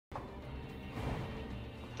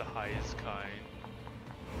the highest kind.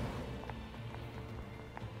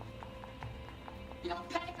 You'll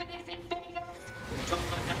pay for this, invaders! Don't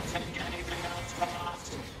let them take anything else from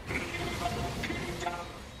us! Evil kingdom!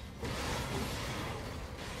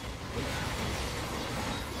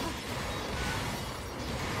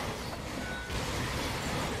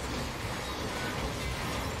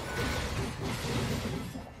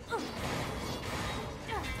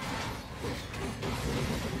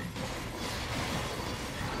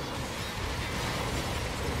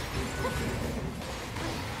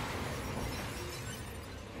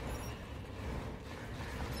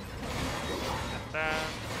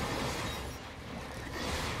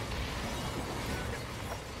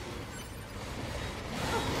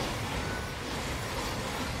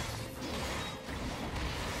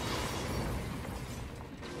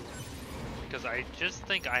 Because I just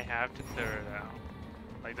think I have to clear it out.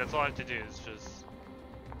 Like, that's all I have to do is just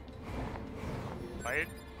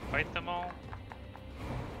fight them all.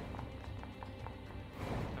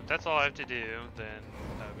 If that's all I have to do, then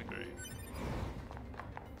that would be great.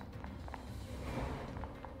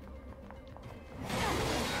 At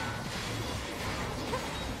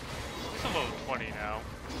least I'm level 20 now.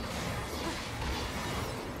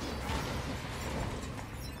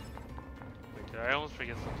 Wait, did I almost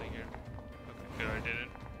forget something here? Okay, good, I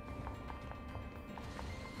didn't.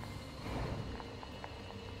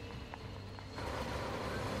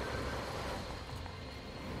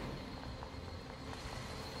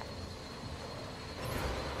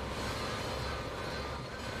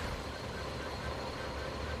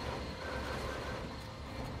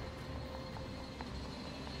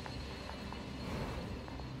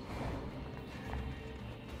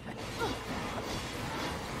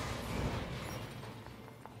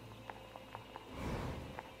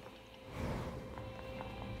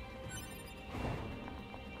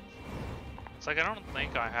 It's like I don't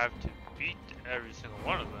think I have to beat every single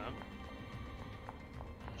one of them.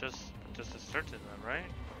 Just to certain them, right?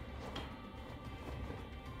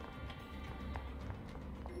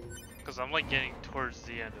 Because I'm like getting towards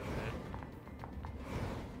the end of it.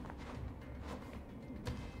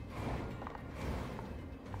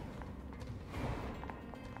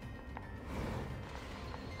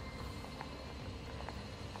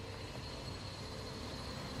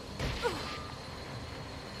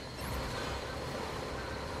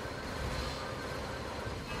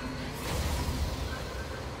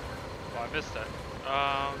 I missed that.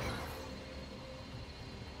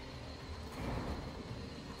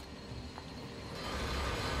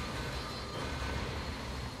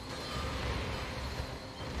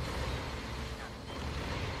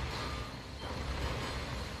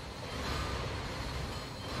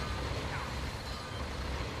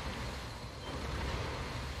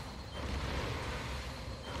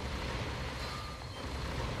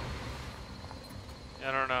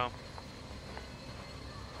 I don't know.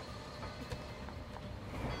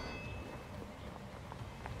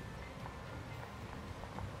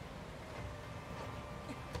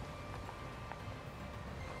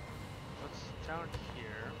 Down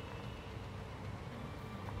here.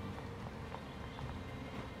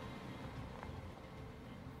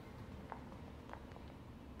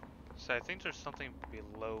 So I think there's something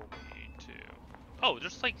below me too. Oh,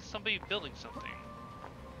 there's like somebody building something.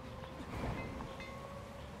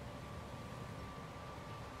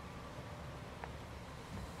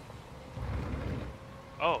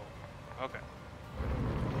 Oh, okay.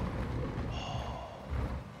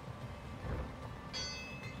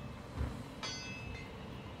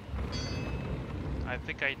 I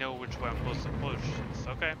think I know which way I'm supposed to push. It's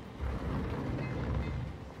okay.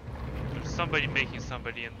 There's somebody making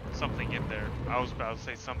something in there. I was about to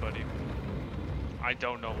say somebody. I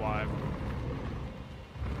don't know why.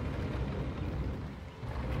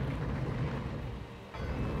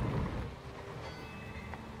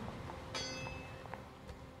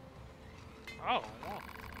 Oh, wow.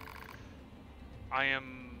 I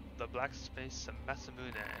am the Black Space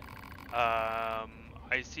Masamune.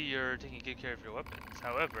 I see you're taking good care of your weapons.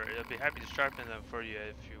 However, I'll be happy to sharpen them for you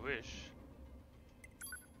if you wish.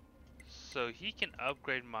 So he can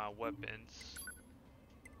upgrade my weapons.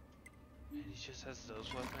 And he just has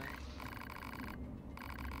those weapons?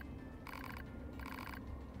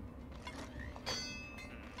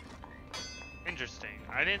 Interesting.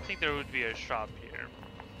 I didn't think there would be a shop here.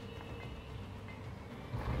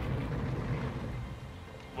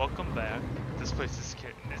 Welcome back. This place is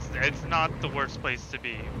it's not the worst place to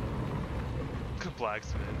be.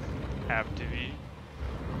 Blacksmith. Have to be.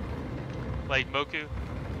 Like, Moku,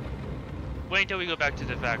 wait until we go back to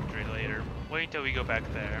the factory later. Wait until we go back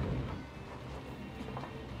there.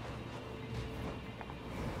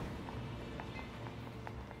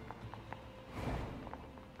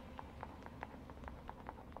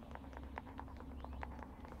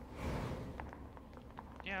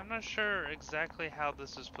 yeah, I'm not sure exactly how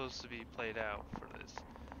this is supposed to be played out for this.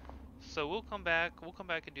 So we'll come back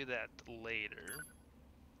and do that later.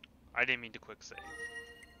 I didn't mean to quick save.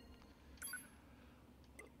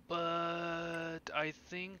 But I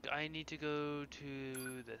think I need to go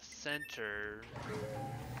to the center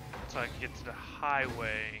so I can get to the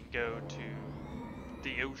highway and go to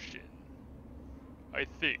the ocean. I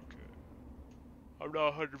think. I'm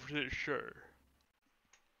not 100% sure.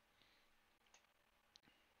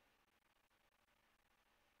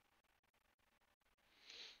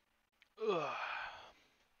 Ugh.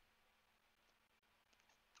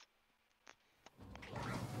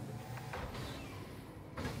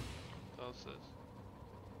 What's this?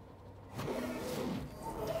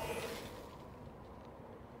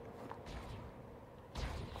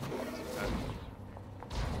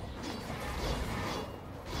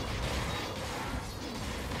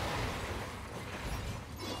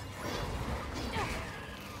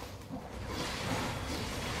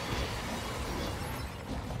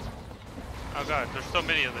 Oh god, there's so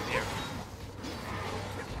many of them here.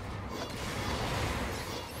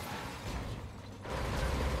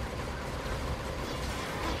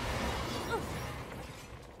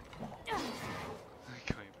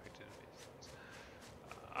 Going back to the base.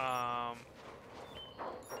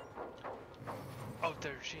 Oh,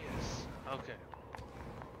 there she is. Okay.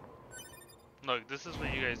 Look, this is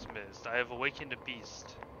what you guys missed. I have awakened a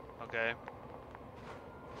beast. Okay?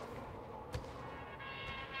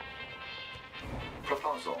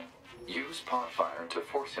 Proposal. Use pot fire to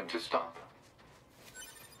force him to stop.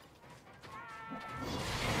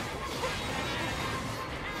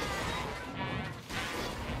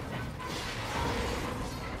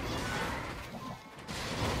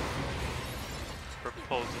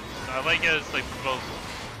 Proposals. I like it as like proposals.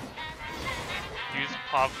 Use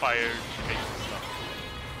pop fire to make him stop.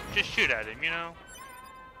 Just shoot at him, you know?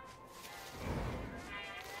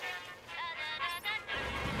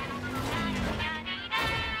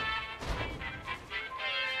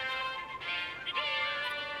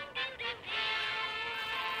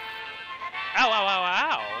 Ow, ow, ow,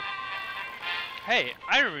 ow! Hey,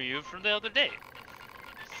 I remember you from the other day.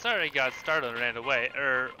 Sorry I got startled and ran away,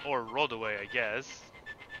 or rolled away, I guess.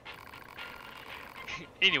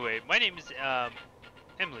 Anyway, my name is,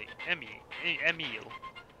 Emile,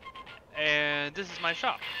 and this is my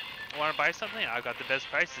shop. Wanna buy something? I've got the best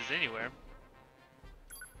prices anywhere.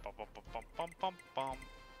 Bum, bum, bum, bum, bum, bum, bum.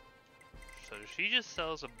 So she just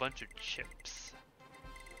sells a bunch of chips.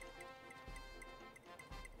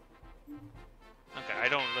 Okay, I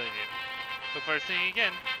don't really need it. Look for this thing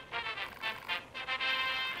again.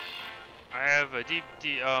 I have a deep,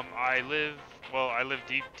 I live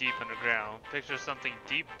deep underground. Picture something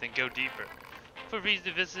deep, then go deeper. Feel free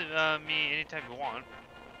to visit me anytime you want.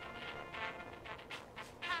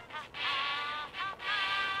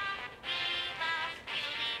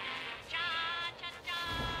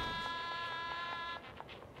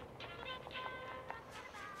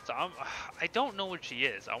 So I don't know what she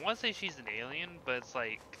is. I want to say she's an alien, but it's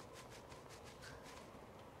like,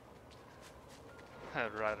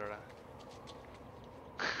 right.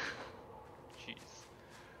 Jeez.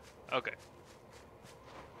 Okay.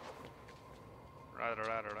 Right.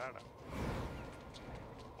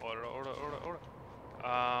 Order.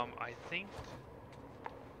 I think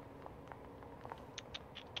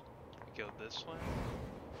go this way.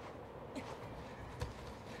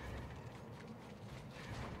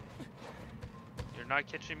 You're not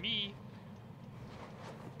catching me.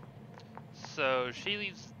 So she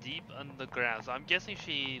lives deep underground. So I'm guessing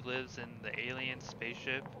she lives in the alien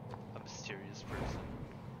spaceship. A mysterious person.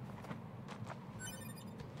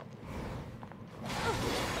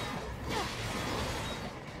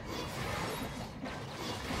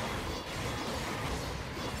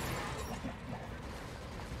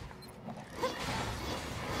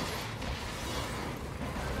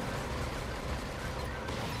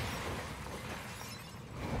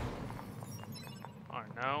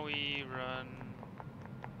 Alright, now we run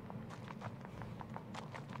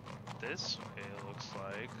this way, it looks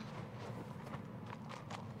like.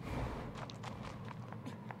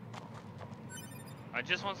 I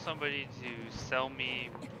just want somebody to sell me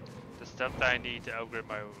the stuff that I need to upgrade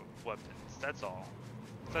my weapons. That's all.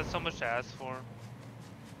 Is that so much to ask for?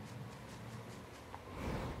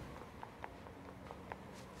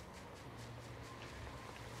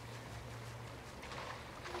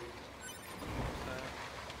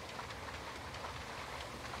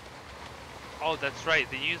 Oh, that's right.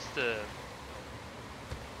 They used to.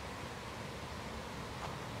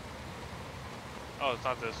 Oh, it's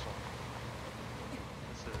not this one.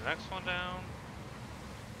 This is the next one down.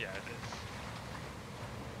 Yeah, it is.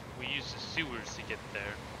 We use the sewers to get there.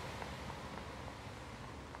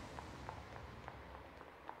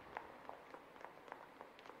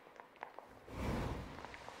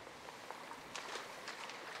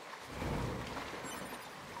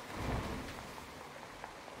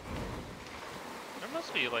 There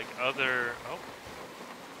must be like other. Oh.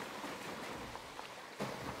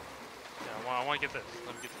 Yeah, I want to get this.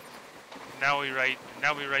 Let me get this. Now we write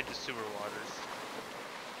the sewer waters.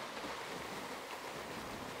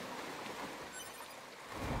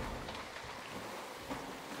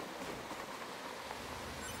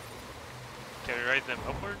 Can we write them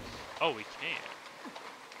upwards? Oh, we can.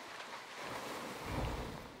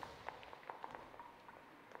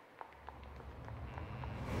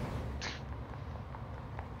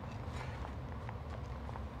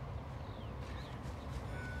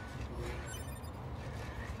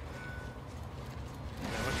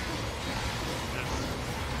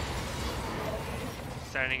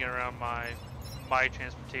 Standing around my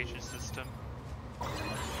transportation system.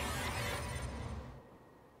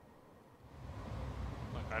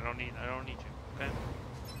 Look, I don't need you, okay?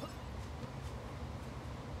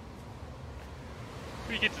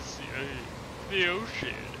 We get to see the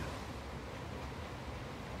ocean.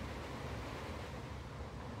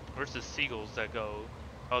 Where's the seagulls that go?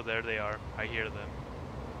 Oh, there they are. I hear them.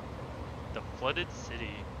 The flooded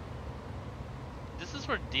city. This is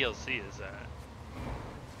where DLC is at.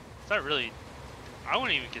 It's not really. I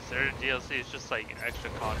wouldn't even consider it DLC. It's just like extra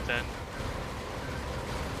content.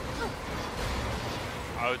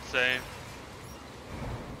 I would say.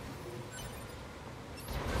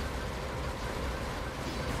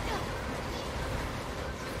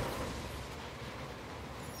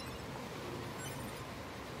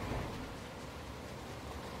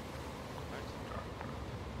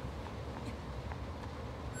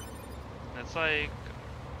 It's like.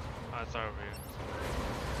 Oh, it's not over here.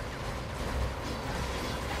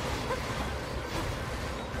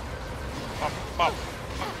 Pop, pop.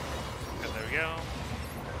 Okay, there we go.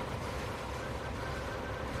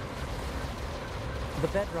 The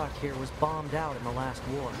bedrock here was bombed out in the last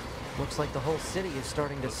war. Looks like the whole city is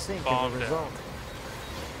starting to sink as a result.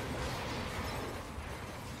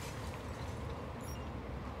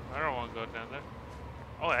 I don't want to go down there.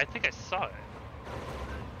 Oh, I think I saw it.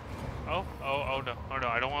 Oh no,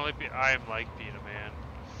 I don't want to be. I'm like being a man.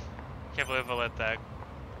 Can't believe I let that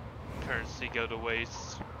currency go to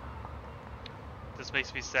waste. This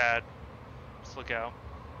makes me sad. Just look out.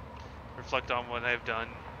 Reflect on what I've done.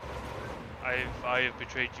 I have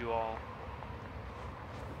betrayed you all.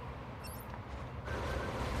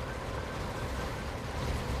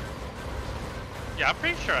 Yeah, I'm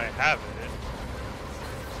pretty sure I have it.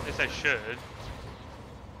 At least I should.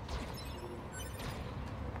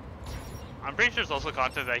 I'm pretty sure there's also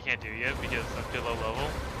content that I can't do yet because I'm too low level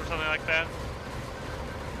or something like that.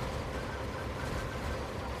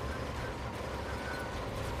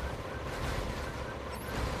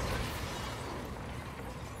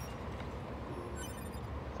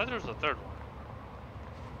 I thought there was a third one.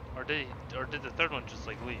 Or did the third one just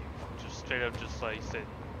like leave? Just straight up just like said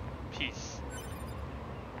peace.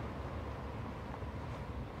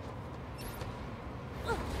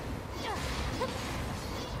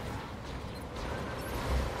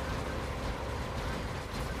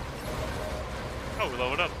 Oh, we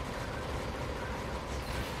leveled up.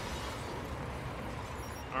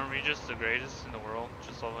 Aren't we just the greatest in the world?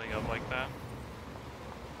 Just leveling up like that?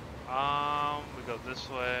 We go this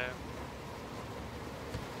way.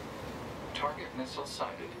 Target missile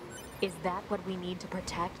sighted. Is that what we need to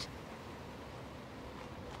protect?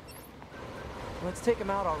 Let's take him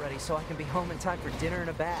out already so I can be home in time for dinner and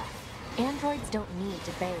a bath. Androids don't need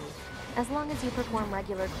to bathe. As long as you perform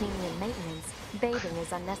regular cleaning and maintenance, bathing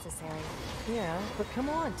is unnecessary. Yeah, but come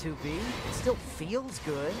on, 2B. It still feels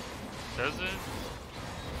good. Does it?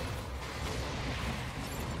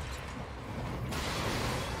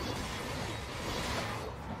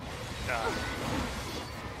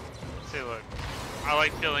 See, look. I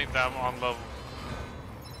like feeling them on level.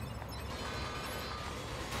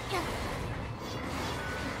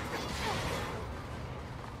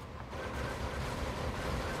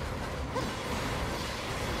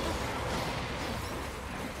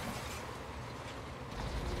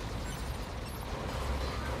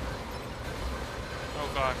 Oh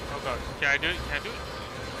god. Can I do it? Can I do it?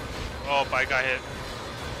 Oh, I got hit.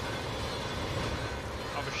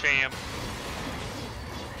 I'm a sham.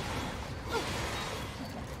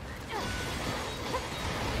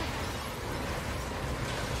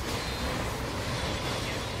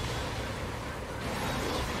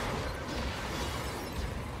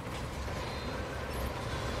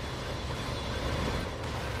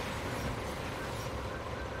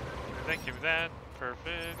 that, give me that.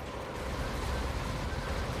 Perfect.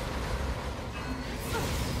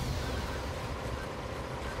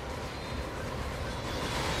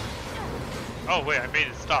 Oh wait, I made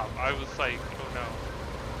it stop. I was like, oh no.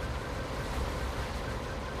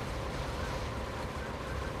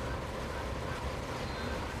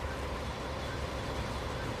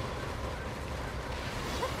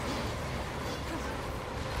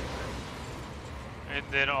 And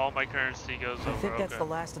then all my currency goes over. I think that's okay. the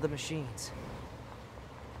last of the machines.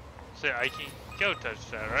 So I can go touch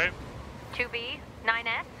that, right? 2B,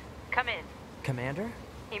 9S, come in. Commander?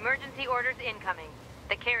 Emergency orders incoming.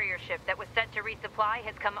 The carrier ship that was set to resupply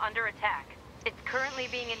has come under attack. It's currently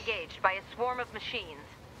being engaged by a swarm of machines.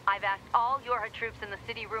 I've asked all YoRHa troops in the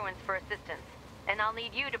city ruins for assistance, and I'll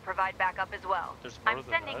need you to provide backup as well. There's more I'm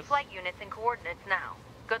than sending us? flight units and coordinates now.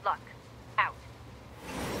 Good luck. Out.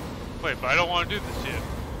 Wait, but I don't want to do this yet.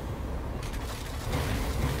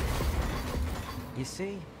 You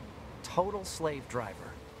see? Total slave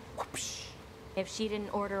driver. Whoopsh. If she didn't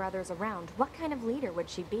order others around, what kind of leader would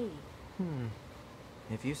she be?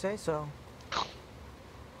 If you say so.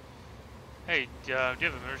 Hey, do you have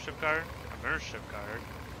a membership card? A membership card?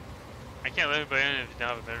 I can't let anybody in if you don't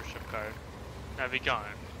have a membership card. Now be gone.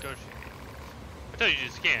 Go shoot. I told you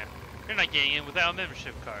to scam. You're not getting in without a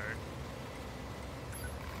membership card.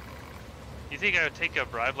 You think I would take a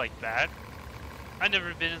bribe like that? I've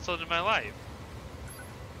never been insulted in my life.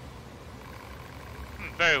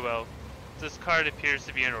 Very well. This card appears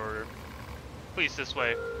to be in order. Please, this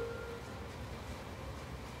way.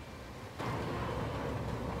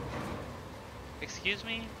 Excuse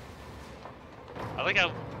me? I like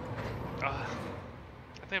how... I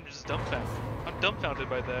think I'm just dumbfounded. I'm dumbfounded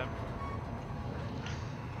by that.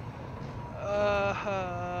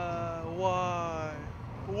 Why?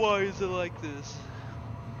 Why is it like this?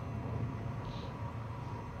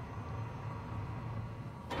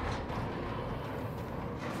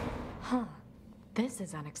 Huh. This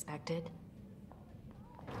is unexpected.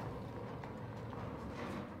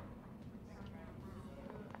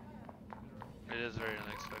 It is very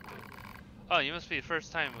unexpected. Oh, you must be the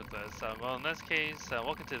first time with us. Well, in this case,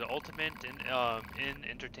 welcome to the ultimate in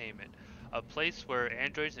entertainment. A place where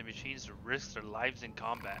androids and machines risk their lives in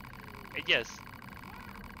combat. And yes.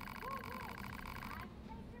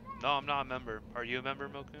 No, I'm not a member. Are you a member,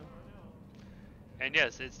 Moku? And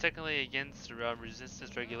yes, it's technically against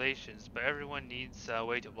resistance regulations, but everyone needs a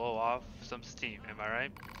way to blow off some steam, am I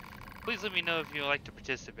right? Please let me know if you'd like to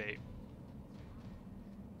participate.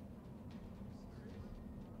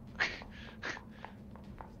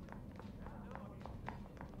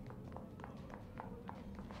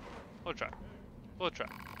 We'll try. We'll try.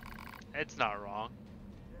 It's not wrong.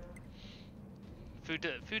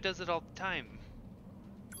 Food does it all the time.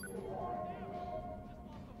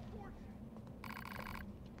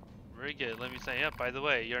 Very good. Let me say, by the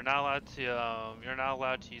way, you're not allowed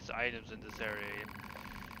to use items in this area.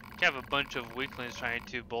 You can't have a bunch of weaklings trying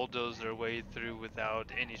to bulldoze their way through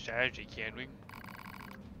without any strategy, can we?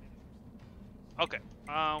 Okay.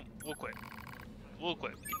 We'll quit. We'll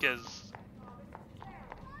quit because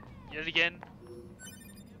yet again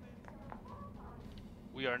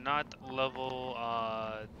we are not level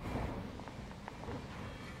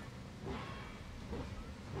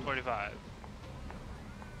 45.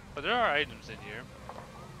 But there are items in here.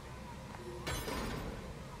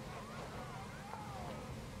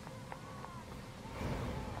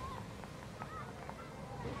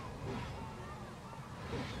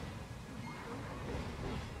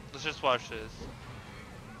 Let's just watch this.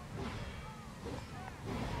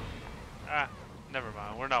 Ah, never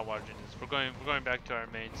mind. We're not watching this. We're going back to our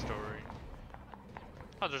main story.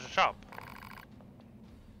 Oh, there's a shop.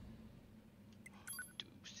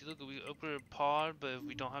 See, look, we open a pod, but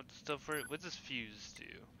we don't have the stuff for it. What's this fuse do?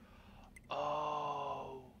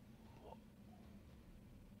 Oh.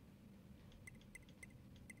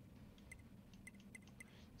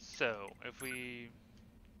 So, if we...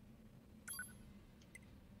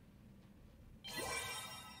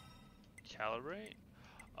 calibrate?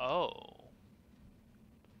 Oh.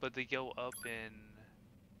 But they go up in...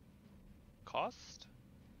 cost?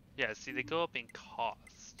 Yeah, see, they go up in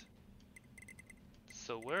cost.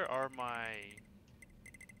 So where are my...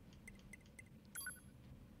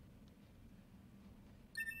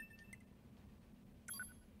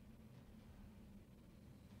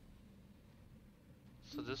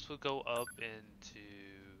 So this would go up into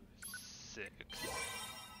 6.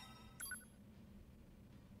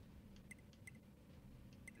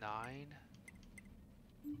 9.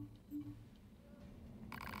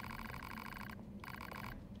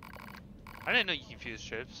 I didn't know you can fuse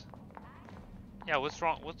chips. Yeah, what's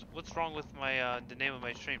wrong? What's wrong with my the name of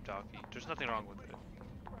my stream, Talkie? There's nothing wrong with it.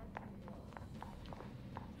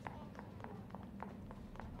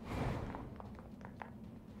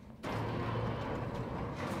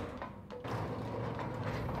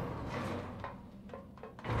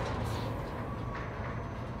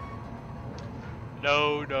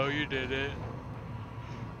 No, no, you didn't.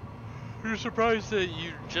 You're surprised that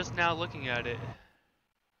you're just now looking at it.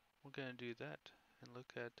 We're gonna do that and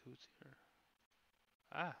look at who's here.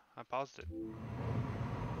 Ah, I paused it.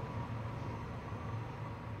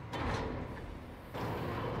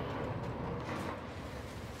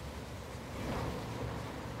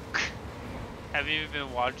 Have you even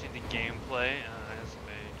been watching the gameplay? That's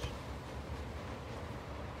mage.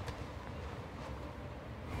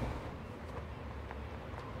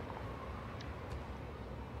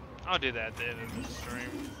 I'll do that at the end of the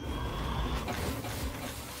stream.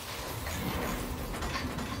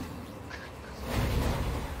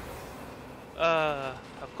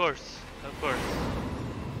 Of course, of course.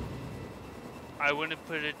 I wouldn't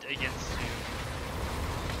put it against you.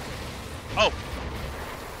 Oh!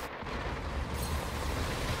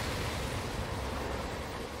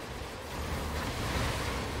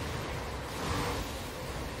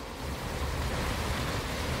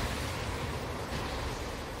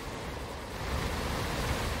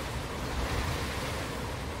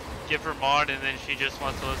 Give her mod and then she just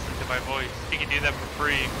wants to listen to my voice. She can do that for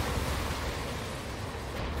free.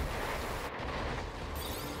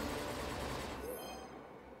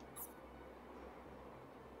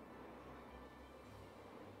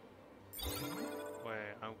 Wait,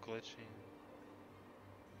 I'm glitching.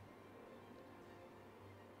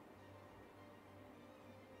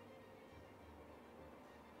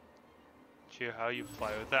 Cheer, how you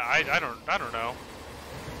fly with that? I don't know.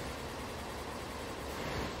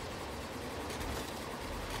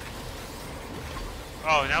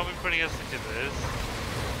 Oh, now we're putting us into this.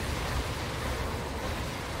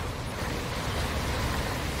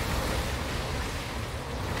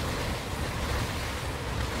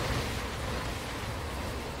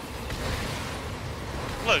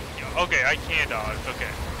 Look, okay, I can dodge, okay.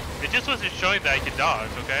 It just wasn't showing that I can dodge,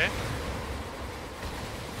 okay?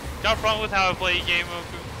 Got a problem with how I play a game,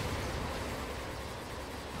 Oku?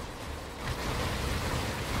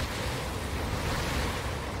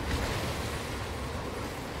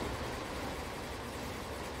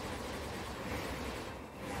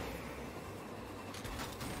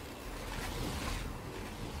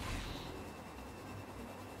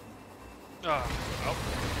 Oh.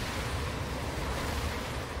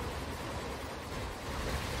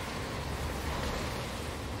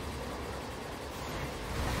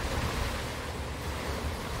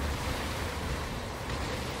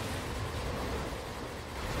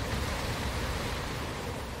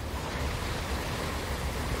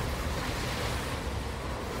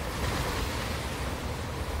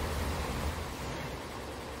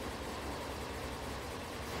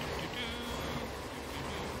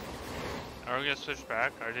 Are we gonna switch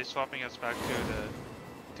back? Are they swapping us back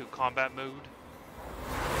to combat mode?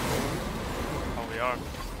 Oh, we are.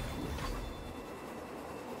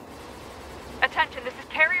 Attention, this is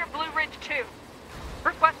Carrier Blue Ridge 2.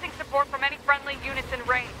 Requesting support from any friendly units in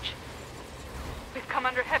range. We've come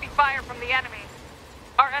under heavy fire from the enemy.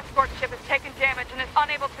 Our escort ship has taken damage and is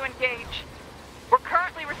unable to engage. We're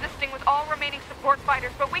currently resisting with all remaining support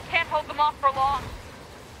fighters, but we can't hold them off for long.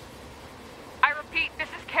 I repeat, this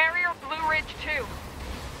is Carrier Blue Ridge 2.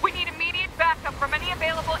 We need immediate backup from any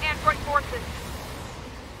available android forces.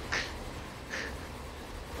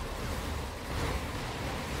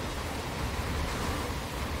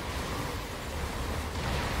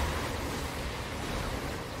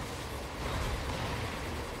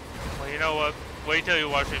 Well, you know what? Wait till you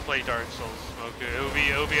watch me play Dark Souls. Okay,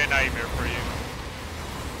 it'll be a nightmare for you.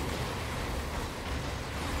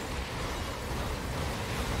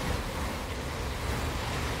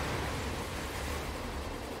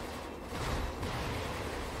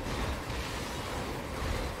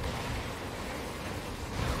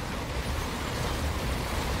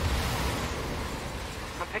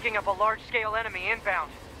 Picking up a large-scale enemy inbound.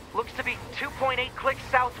 Looks to be 2.8 clicks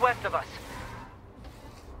southwest of us.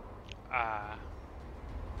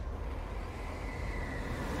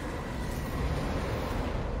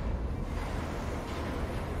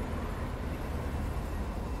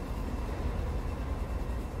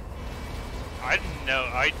 I didn't know.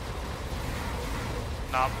 I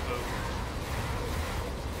not move.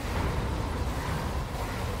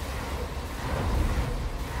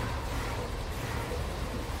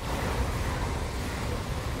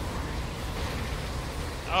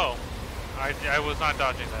 Oh, I was not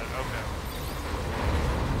dodging that. Okay.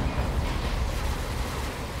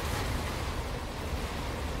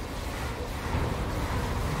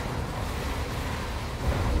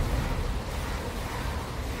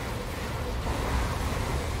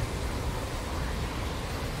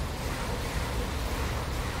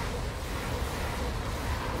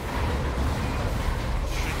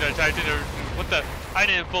 No, I didn't. What the? I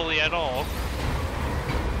didn't bully at all.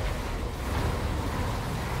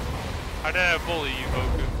 How did I bully you,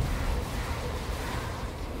 Goku?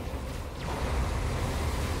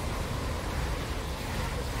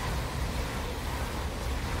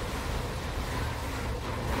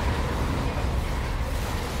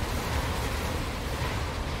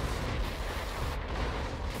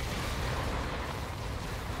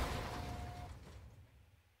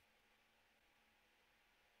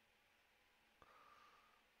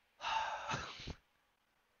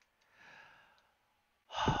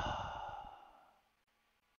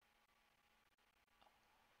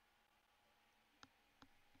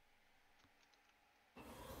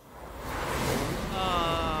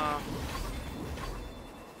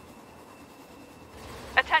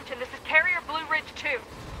 Attention, this is Carrier Blue Ridge 2.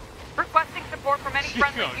 Requesting support from any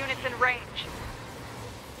friendly units in range.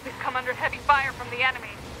 We've come under heavy fire from the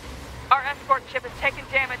enemy. Our escort ship has taken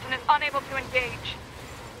damage and is unable to engage.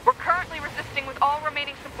 We're currently resisting with all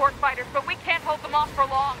remaining support fighters, but we can't hold them off for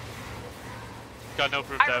long. Got no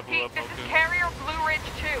proof I that blew repeat, up, this is Goku. Carrier Blue Ridge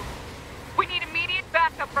 2. We need immediate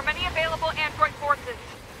backup from any available android forces.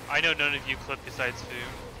 I know none of you clip besides Fu.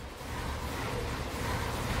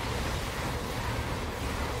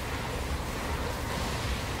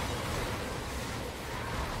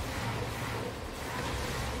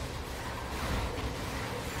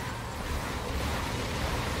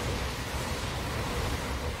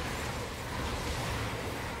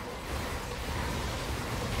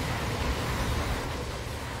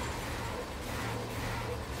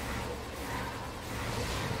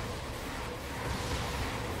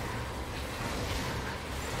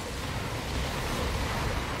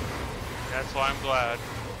 That's why I'm glad.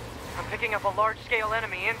 I'm picking up a large-scale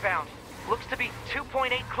enemy inbound. Looks to be 2.8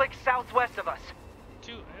 clicks southwest of us.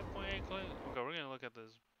 2.8 clicks. Okay, we're gonna look at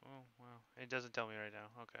this. Oh wow, it doesn't tell me right now.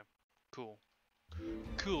 Okay, cool.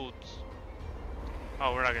 Cool.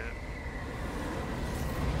 Oh, we're not gonna.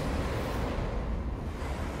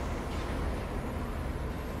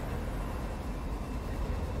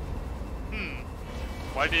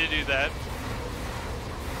 Why did it do that?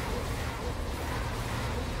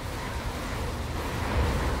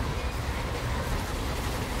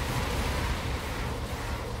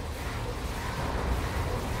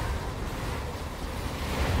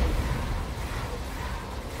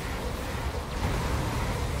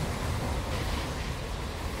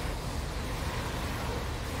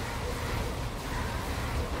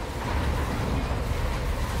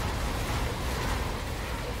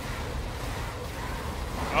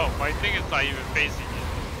 Oh, my thing is not even facing you.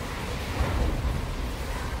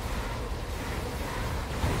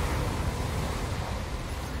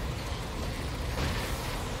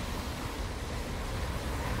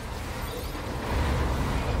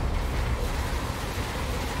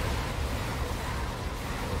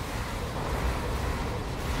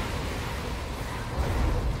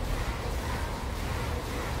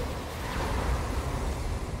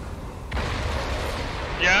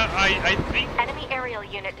 Yeah, I think. Enemy aerial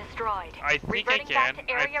unit destroyed. I think Reverting I can. back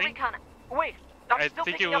to area I think. recon. Wait, I'm I still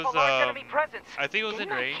think picking it up was. a large enemy presence. I think it was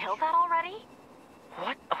Didn't in I range. kill that already?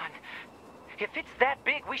 What on? If it's that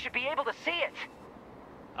big, we should be able to see it.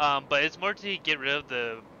 But it's more to get rid of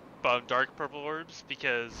the dark purple orbs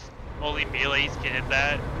because only melees can hit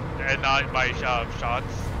that, and not by shots.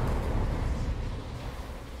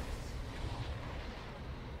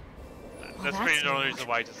 That's pretty much the only reason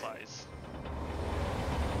why it just lies.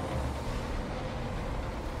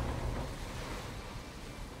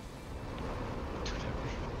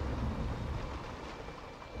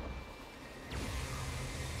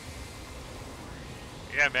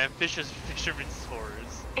 Yeah, man, fisherman's spores.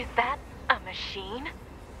 Is that a machine?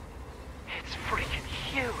 It's freaking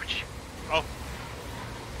huge. Oh.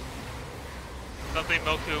 Something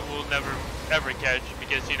Moku will never ever catch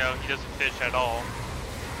because, you know, he doesn't fish at all.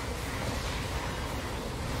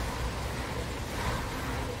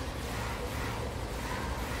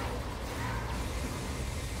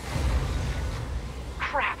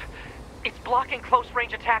 Crap! It's blocking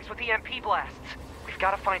close-range attacks with EMP blasts. We've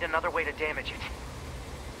got to find another way to damage it.